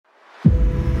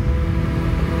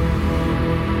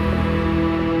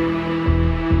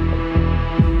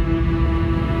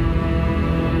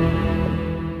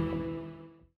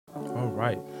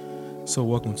So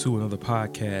welcome to another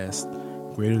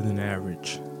podcast, Greater Than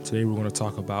Average. Today we're going to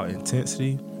talk about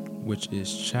intensity, which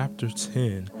is chapter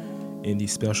 10 in the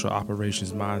Special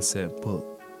Operations Mindset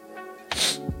book.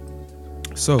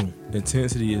 So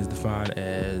intensity is defined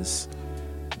as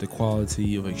the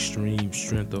quality of extreme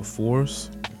strength of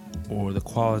force, or the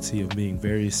quality of being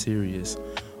very serious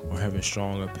or having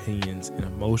strong opinions and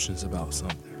emotions about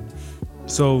something.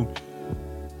 So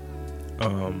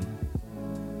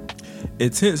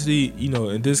intensity,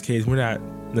 in this case, we're not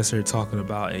necessarily talking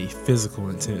about a physical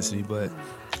intensity, but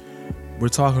we're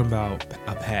talking about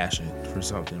a passion for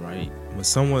something, right? When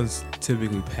someone's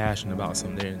typically passionate about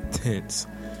something, they're intense.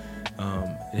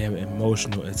 They have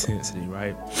emotional intensity,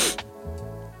 right?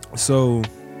 So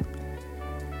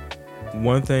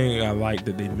one thing I like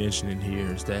that they mention in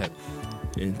here is that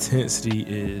intensity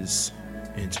is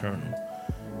internal.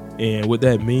 And what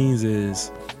that means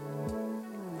is,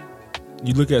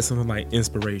 you look at something like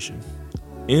inspiration,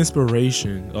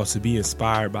 or to be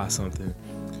inspired by something,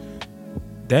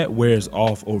 that wears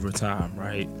off over time,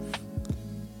 right?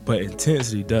 But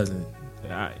intensity doesn't.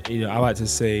 I like to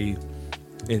say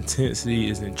intensity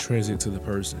is intrinsic to the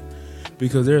person,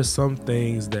 because there are some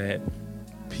things that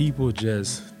people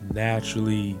just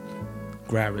naturally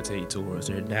gravitate towards.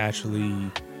 They're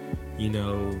naturally,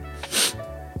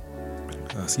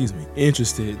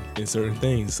 interested in certain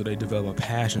things, so they develop a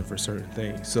passion for certain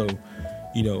things. So,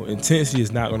 intensity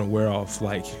is not going to wear off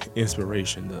like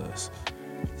inspiration does.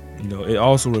 It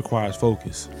also requires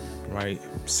focus, right?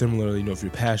 Similarly, if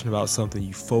you're passionate about something,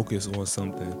 you focus on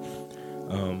something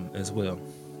as well.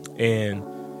 And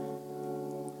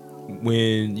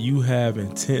when you have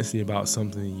intensity about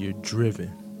something, you're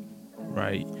driven,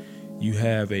 right? You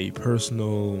have a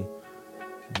personal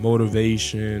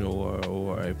motivation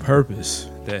or a purpose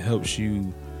that helps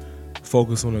you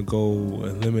focus on a goal,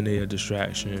 eliminate a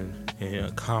distraction, and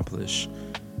accomplish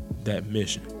that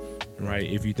mission, right?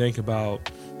 If you think about,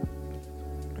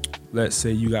 let's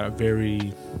say you got a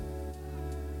very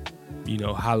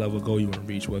high level goal you want to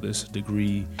reach, whether it's a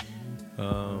degree,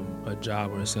 a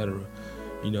job, or etc.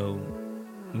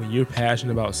 When you're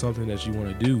passionate about something that you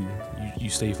want to do, you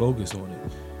stay focused on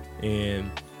it. And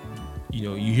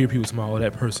you hear people say, "Oh,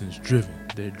 that person's driven.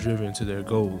 They're driven to their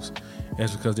goals." And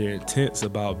that's because they're intense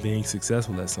about being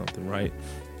successful at something, right?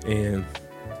 And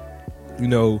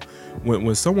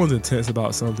when someone's intense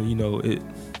about something,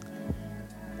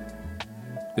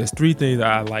 there's three things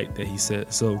that I like that he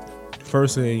said. So,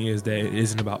 first thing is that it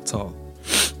isn't about talk.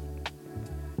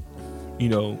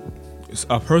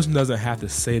 A person doesn't have to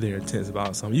say they're intense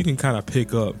about something. You can kind of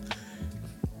pick up,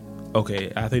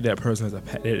 okay, I think that person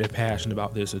they're passionate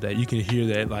about this or that. You can hear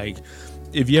that. Like,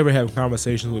 if you ever have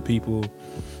conversations with people,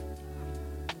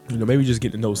 maybe just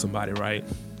get to know somebody, right?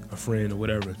 A friend or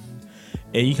whatever.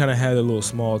 And you kind of have a little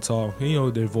small talk,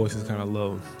 their voice is kind of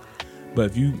low.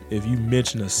 But if you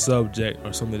mention a subject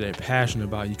or something they're passionate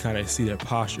about, you kind of see their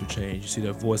posture change. You see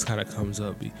their voice kind of comes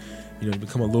up.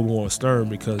 Become a little more stern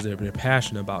because they're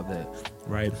passionate about that,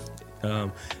 right?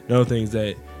 Another thing is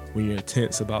that when you're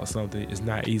intense about something, it's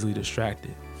not easily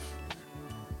distracted.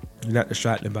 You're not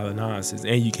distracted by the nonsense,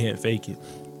 and you can't fake it.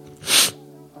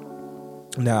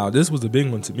 Now, this was a big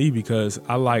one to me because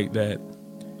I like that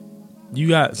you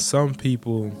got some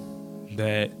people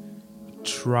that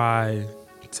try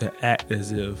to act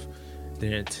as if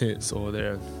they're intense or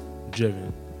they're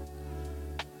driven.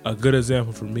 A good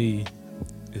example for me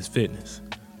is fitness,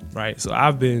 right? So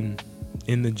I've been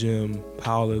in the gym,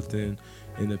 powerlifting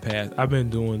in the past. I've been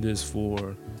doing this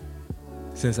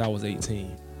since I was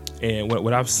 18. And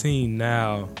what I've seen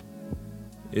now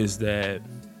is that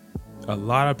a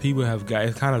lot of people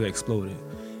it's kind of exploded.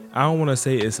 I don't want to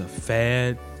say it's a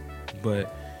fad,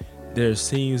 but there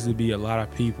seems to be a lot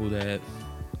of people that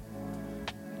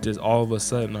just all of a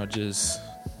sudden are just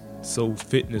so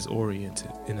fitness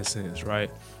oriented in a sense, right?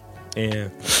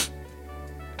 And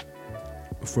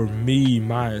for me,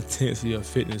 my intensity of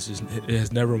fitness it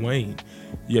has never waned.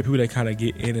 You have people that kind of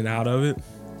get in and out of it,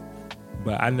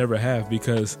 but I never have,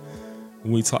 because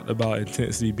when we talked about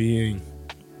intensity being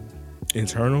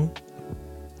internal,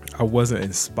 I wasn't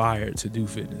inspired to do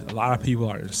fitness. A lot of people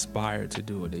are inspired to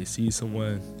do it. They see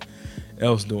someone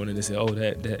else doing it and they say, "Oh,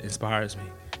 that inspires me."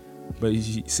 But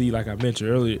you see, like I mentioned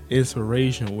earlier,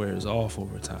 inspiration wears off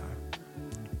over time.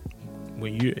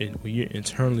 When you're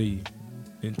internally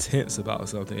intense about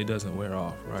something, it doesn't wear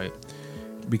off, right?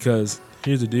 Because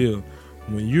here's the deal: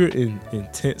 when you're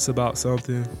intense about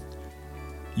something,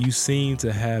 you seem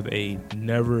to have a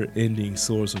never-ending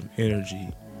source of energy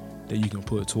that you can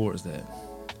put towards that,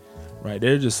 right?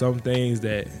 There's just some things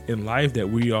that in life that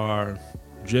we are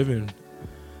driven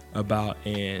about,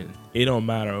 and it don't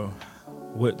matter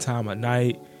what time of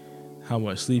night, how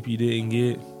much sleep you didn't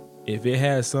get. If it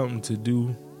has something to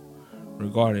do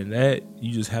regarding that,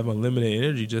 you just have unlimited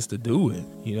energy just to do it,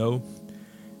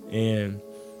 And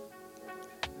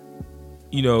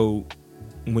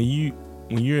when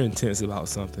you're intense about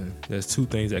something, there's two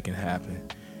things that can happen.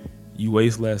 You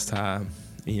waste less time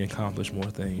and you accomplish more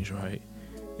things, right?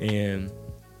 And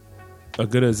a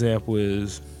good example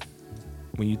is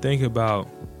when you think about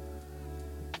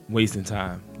wasting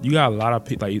time, you got a lot of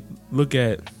people, like, look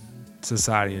at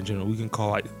society in general. We can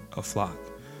call it a flock.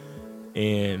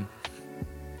 And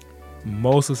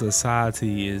most of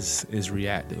society is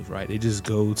reactive, right? They just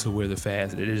go to where the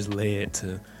fast, they're just led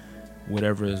to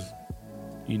whatever is,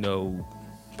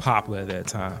 popular at that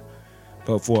time.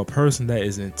 But for a person that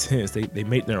is intense, they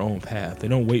make their own path. They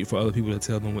don't wait for other people to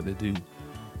tell them what to do,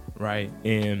 right?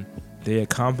 And they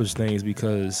accomplish things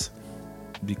because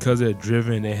they're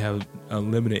driven, they have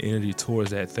unlimited energy towards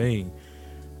that thing.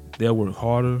 They'll work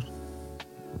harder,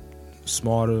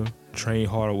 smarter, train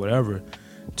harder, whatever,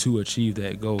 to achieve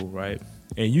that goal, right?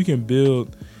 And you can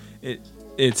build it.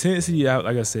 Intensity,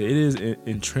 like I said, it is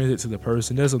intrinsic to the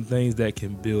person. There's some things that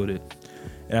can build it.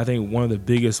 And I think one of the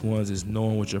biggest ones is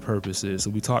knowing what your purpose is. So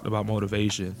we talked about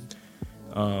motivation.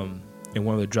 And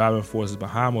one of the driving forces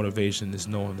behind motivation is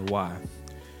knowing the why.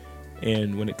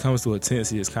 And when it comes to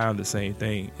intensity, it's kind of the same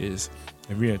thing. Is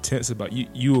if you're intense about,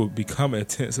 you will become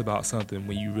intense about something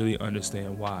when you really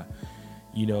understand why.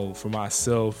 For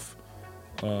myself,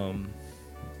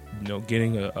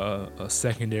 getting a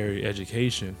secondary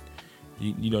education,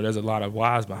 there's a lot of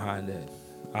whys behind that.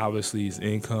 Obviously, it's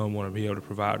income, want to be able to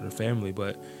provide for the family,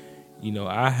 but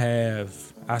I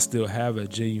still have a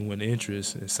genuine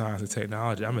interest in science and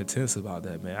technology. I'm intense about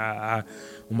that, man. I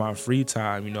on my free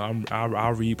time,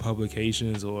 I'll read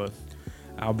publications, or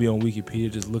I'll be on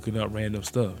Wikipedia just looking up random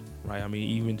stuff, right? I mean,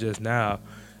 even just now,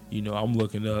 I'm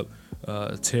looking up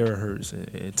terahertz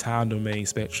and time domain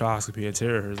spectroscopy and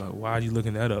terahertz. Like, why are you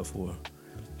looking that up for?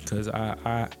 Because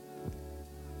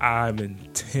I'm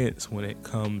intense when it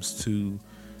comes to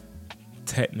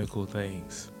technical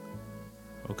things.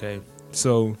 Okay,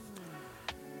 so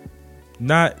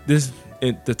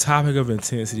the topic of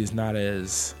intensity is not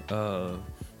as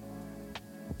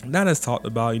talked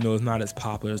about. It's not as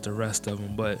popular as the rest of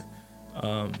them. But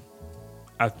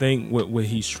I think what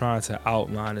he's trying to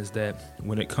outline is that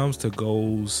when it comes to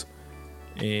goals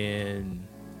and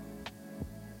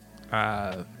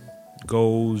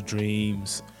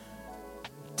dreams,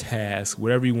 tasks,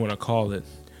 whatever you want to call it,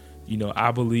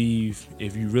 I believe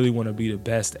if you really want to be the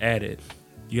best at it,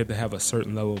 you have to have a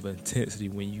certain level of intensity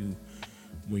when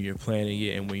you're planning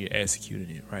it and when you're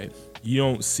executing it, right? You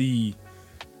don't see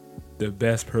the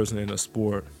best person in a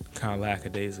sport kind of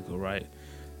lackadaisical, right?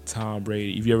 Tom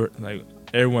Brady. If you ever,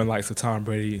 everyone likes a Tom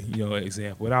Brady,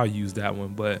 example, and I'll use that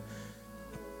one. But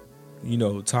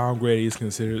Tom Brady is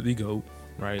considered the GOAT,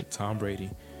 right? Tom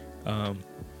Brady,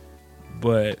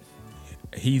 but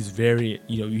he's very,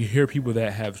 you hear people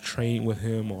that have trained with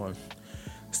him or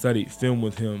studied film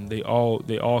with him, they all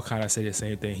kind of say the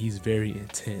same thing. He's very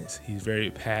intense. He's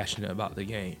very passionate about the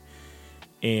game.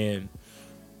 And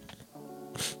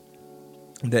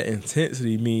that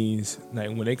intensity means,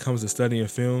 like, when it comes to studying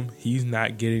film, he's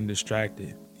not getting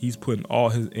distracted. He's putting all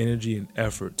his energy and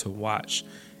effort to watch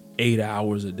 8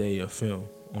 hours a day of film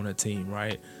on a team,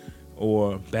 right?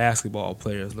 Or basketball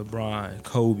players, LeBron,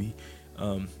 Kobe.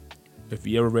 If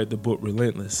you ever read the book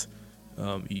Relentless,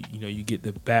 you get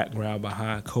the background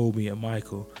behind Kobe and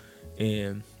Michael,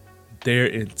 and their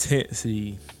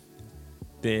intensity,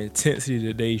 the intensity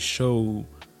that they showed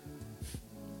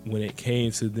when it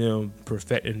came to them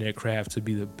perfecting their craft to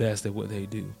be the best at what they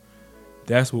do.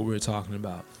 That's what we're talking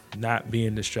about. Not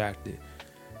being distracted.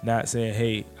 Not saying,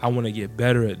 hey, I want to get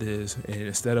better at this, and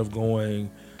instead of going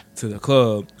to the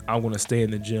club, I want to stay in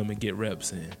the gym and get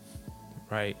reps in,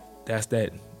 right? That's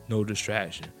that no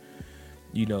distraction.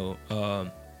 They're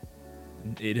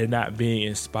not being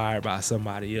inspired by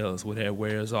somebody else where that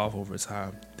wears off over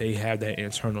time. They have that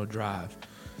internal drive.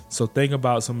 So think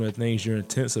about some of the things you're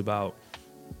intense about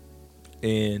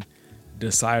and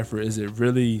decipher, is it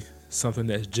really something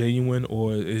that's genuine,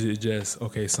 or is it just,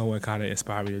 okay, someone kind of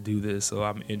inspired me to do this, so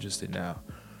I'm interested now?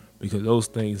 Because those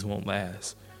things won't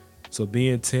last. So be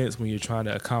intense when you're trying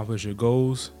to accomplish your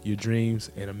goals, your dreams,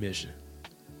 and a mission.